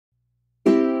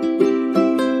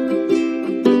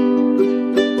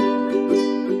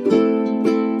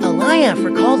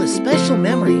recalled a special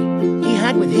memory he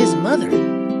had with his mother.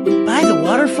 By the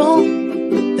waterfall,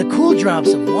 the cool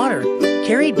drops of water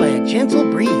carried by a gentle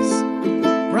breeze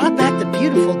brought back the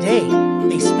beautiful day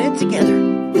they spent together,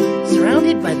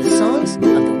 surrounded by the songs of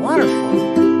the waterfall.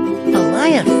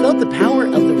 Aliaf felt the power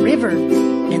of the river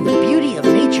and the beauty of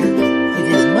nature with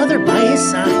his mother by his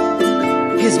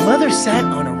side. His mother sat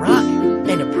on a rock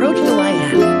and approached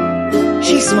Aliaf.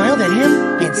 She smiled at him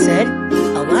and said,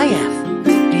 "Aliaf,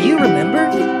 do you remember?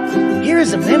 Here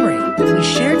is a memory we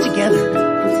shared together."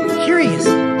 Curious,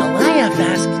 Aliaf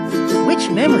asked, "Which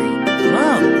memory,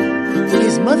 Mom?"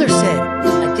 His mother said,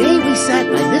 "A day we sat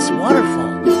by this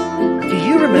waterfall. Do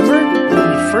you remember when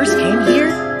we first came here?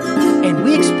 And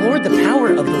we explored the power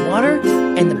of the water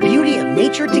and the beauty of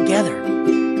nature together."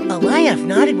 Aliaf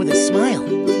nodded with a smile.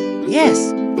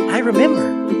 "Yes, I remember.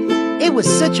 It was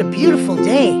such a beautiful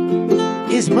day."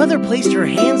 His mother placed her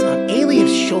hands on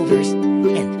Aliaf's shoulders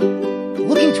and,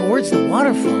 looking towards the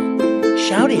waterfall,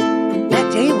 shouted, "That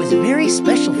day was very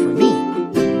special for me.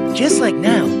 Just like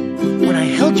now, when I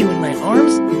held you in my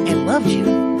arms and loved you.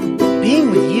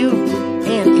 Being with you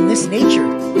and in this nature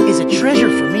is a treasure